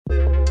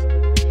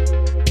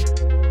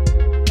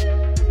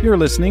You're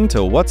listening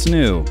to What's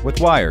New with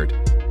Wired.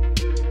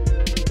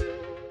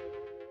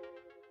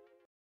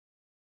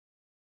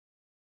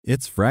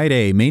 It's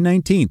Friday, May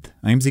 19th.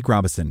 I'm Zeke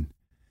Robison.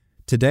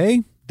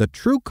 Today, the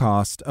true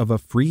cost of a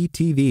free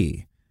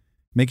TV.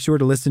 Make sure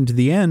to listen to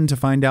the end to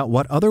find out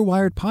what other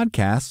Wired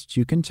podcasts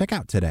you can check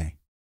out today.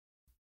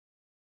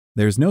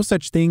 There's no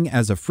such thing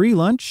as a free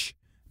lunch,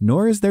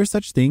 nor is there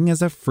such thing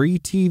as a free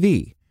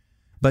TV.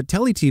 But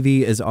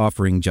TeleTV is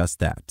offering just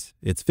that.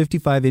 Its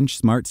 55-inch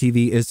smart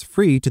TV is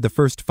free to the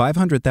first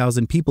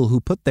 500,000 people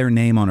who put their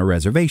name on a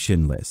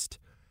reservation list.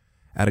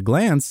 At a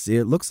glance,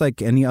 it looks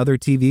like any other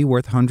TV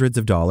worth hundreds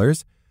of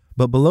dollars,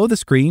 but below the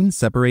screen,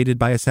 separated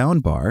by a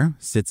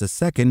soundbar, sits a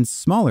second,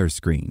 smaller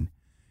screen.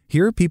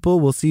 Here,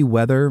 people will see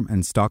weather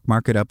and stock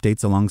market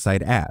updates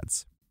alongside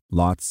ads.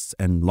 Lots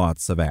and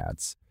lots of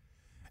ads.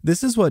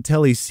 This is what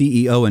Tele's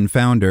CEO and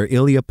founder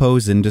Ilya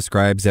Pozin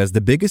describes as the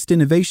biggest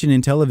innovation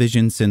in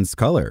television since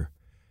color.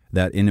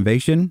 That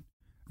innovation?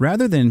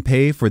 Rather than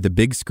pay for the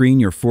big screen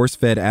you're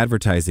force-fed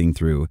advertising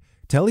through,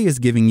 Tele is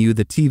giving you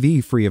the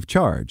TV free of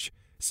charge.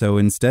 So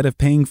instead of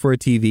paying for a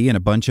TV and a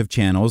bunch of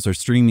channels or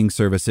streaming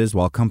services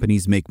while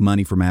companies make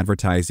money from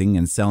advertising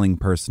and selling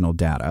personal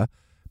data,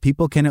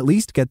 people can at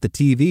least get the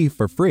TV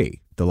for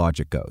free, the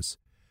logic goes.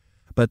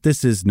 But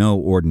this is no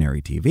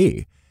ordinary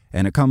TV.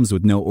 And it comes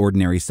with no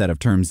ordinary set of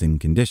terms and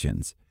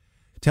conditions.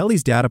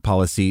 Tele's data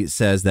policy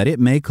says that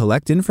it may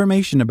collect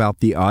information about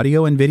the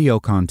audio and video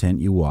content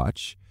you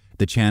watch,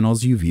 the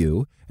channels you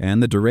view,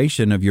 and the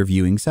duration of your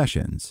viewing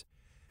sessions.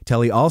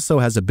 Tele also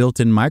has a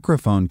built-in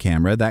microphone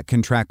camera that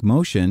can track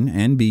motion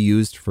and be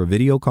used for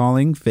video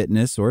calling,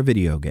 fitness, or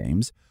video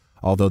games,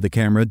 although the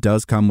camera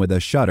does come with a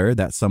shutter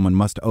that someone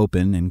must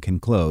open and can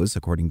close,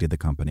 according to the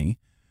company.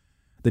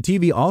 The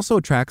TV also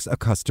tracks a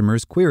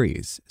customer's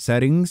queries,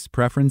 settings,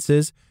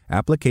 preferences,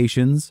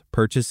 applications,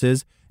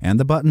 purchases, and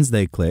the buttons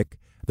they click,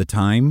 the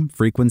time,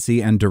 frequency,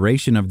 and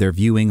duration of their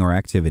viewing or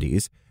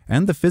activities,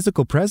 and the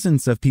physical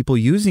presence of people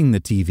using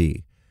the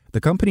TV. The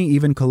company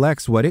even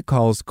collects what it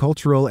calls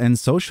cultural and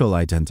social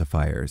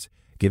identifiers,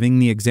 giving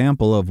the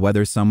example of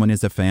whether someone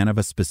is a fan of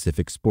a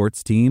specific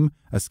sports team,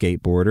 a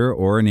skateboarder,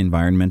 or an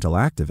environmental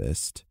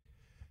activist.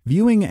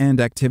 Viewing and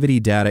activity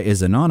data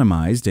is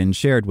anonymized and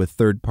shared with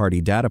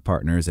third-party data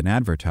partners and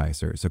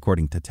advertisers,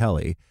 according to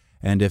Tele,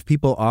 and if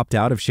people opt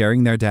out of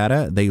sharing their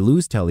data, they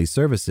lose Tele's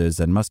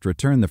services and must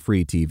return the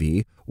free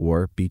TV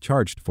or be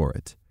charged for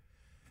it.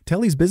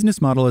 Tele's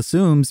business model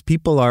assumes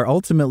people are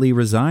ultimately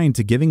resigned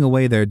to giving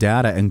away their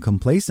data and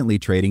complacently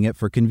trading it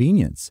for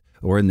convenience,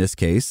 or in this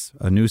case,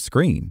 a new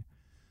screen.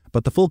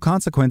 But the full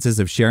consequences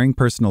of sharing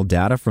personal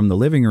data from the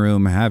living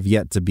room have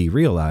yet to be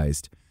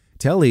realized.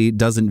 Tele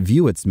doesn't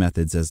view its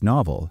methods as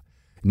novel.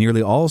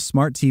 Nearly all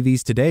smart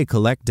TVs today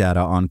collect data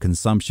on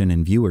consumption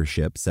and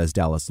viewership, says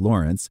Dallas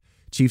Lawrence,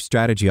 Chief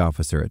Strategy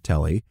Officer at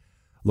Tele.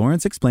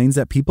 Lawrence explains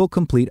that people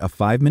complete a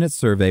 5-minute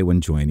survey when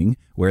joining,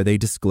 where they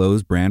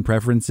disclose brand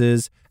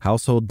preferences,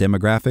 household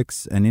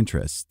demographics, and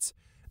interests.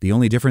 The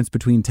only difference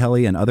between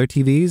Tele and other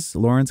TVs,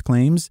 Lawrence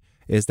claims,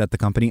 is that the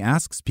company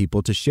asks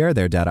people to share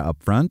their data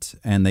up front,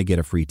 and they get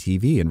a free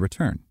TV in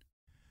return.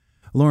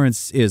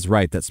 Lawrence is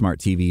right that smart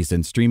TVs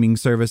and streaming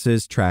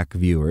services track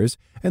viewers,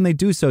 and they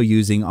do so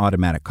using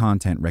automatic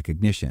content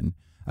recognition,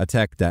 a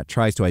tech that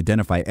tries to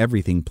identify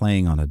everything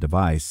playing on a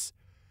device.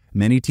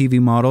 Many TV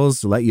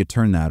models let you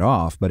turn that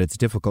off, but it's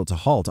difficult to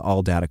halt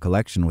all data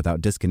collection without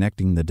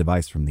disconnecting the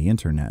device from the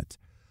internet.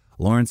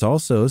 Lawrence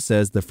also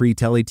says the free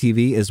Tele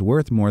TV is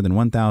worth more than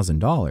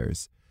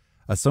 $1,000.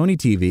 A Sony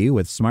TV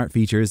with smart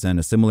features and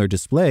a similar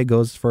display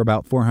goes for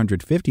about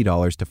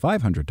 $450 to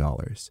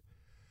 $500.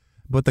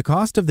 But the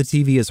cost of the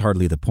TV is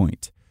hardly the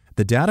point.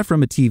 The data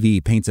from a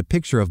TV paints a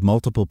picture of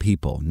multiple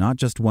people, not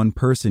just one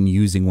person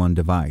using one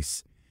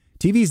device.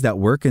 TVs that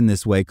work in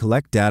this way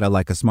collect data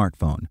like a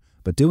smartphone,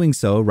 but doing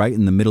so right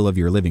in the middle of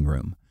your living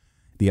room.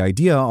 The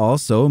idea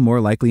also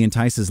more likely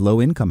entices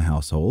low-income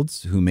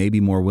households, who may be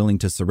more willing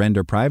to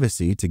surrender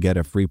privacy to get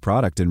a free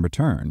product in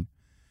return.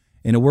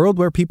 In a world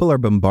where people are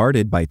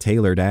bombarded by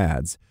tailored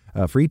ads,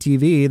 a free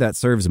TV that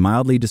serves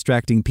mildly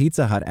distracting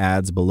Pizza Hut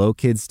ads below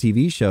kids'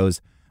 TV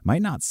shows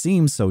might not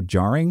seem so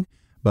jarring,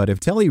 but if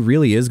Tele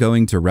really is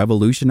going to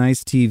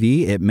revolutionize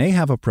TV, it may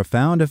have a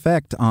profound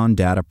effect on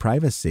data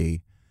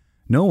privacy.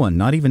 No one,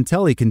 not even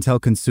Tele, can tell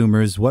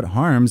consumers what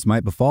harms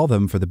might befall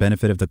them for the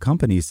benefit of the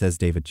company, says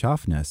David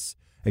Chafness,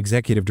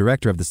 executive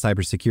director of the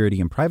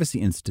Cybersecurity and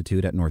Privacy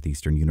Institute at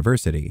Northeastern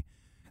University.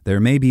 There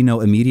may be no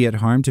immediate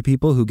harm to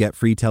people who get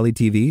free Tele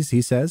TVs,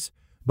 he says,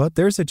 but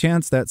there's a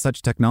chance that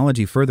such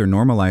technology further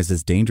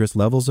normalizes dangerous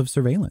levels of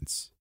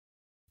surveillance.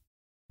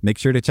 Make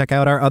sure to check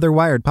out our other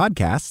Wired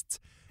podcasts.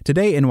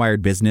 Today in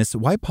Wired Business,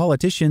 why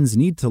politicians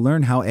need to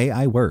learn how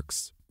AI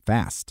works,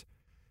 fast.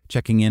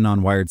 Checking in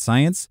on Wired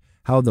Science,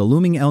 how the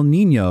looming El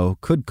Niño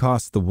could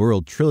cost the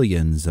world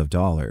trillions of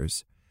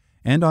dollars.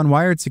 And on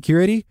Wired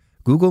Security,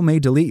 Google may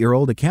delete your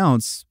old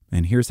accounts,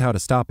 and here's how to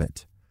stop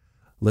it.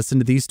 Listen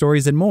to these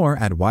stories and more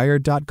at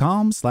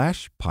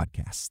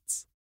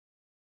wired.com/podcasts.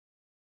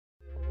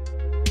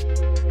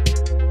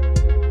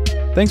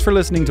 Thanks for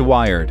listening to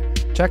Wired.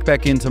 Check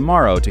back in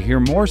tomorrow to hear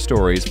more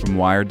stories from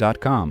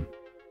Wired.com.